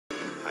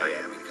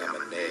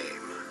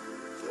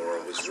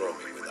lands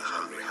roaming with a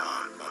hungry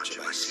heart, much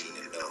have I seen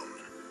and known.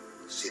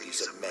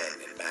 Cities of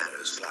men and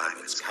manners,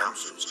 climates,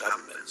 councils,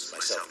 governments,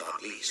 myself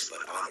not least, but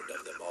honored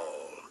of them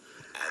all,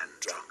 and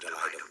drunk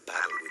delight of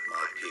battle with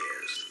my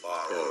peers,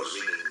 far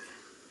overweening.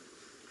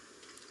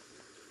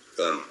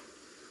 Come.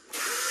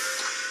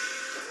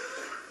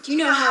 Do you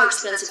know how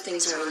expensive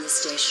things are in this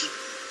station?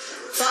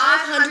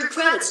 500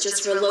 credits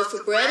just for a loaf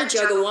of bread, a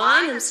jug of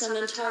wine, and some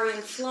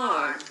Antarian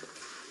flard.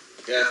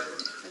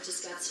 Catherine. I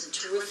just got some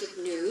terrific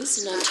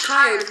news, and I'm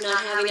tired of not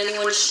having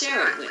anyone to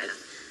share it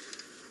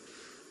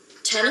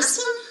with.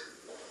 Tennyson?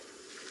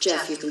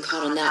 Jeff, you've been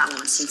caught on that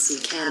one since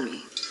the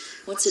academy.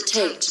 What's it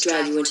take to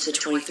drag you into the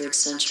 23rd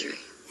century?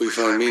 We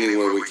find meaning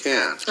where we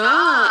can.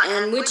 Ah,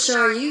 and which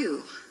are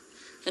you?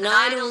 An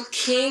idle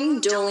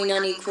king doling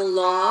unequal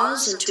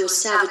laws into a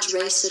savage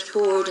race that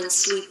hoard and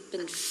sleep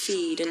and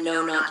feed and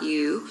know not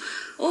you?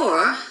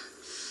 Or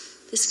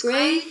this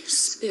gray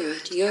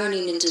spirit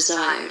yearning in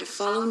desire to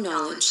follow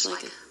knowledge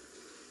like a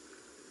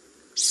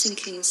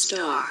sinking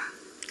star?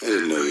 I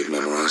didn't know you'd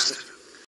memorized it.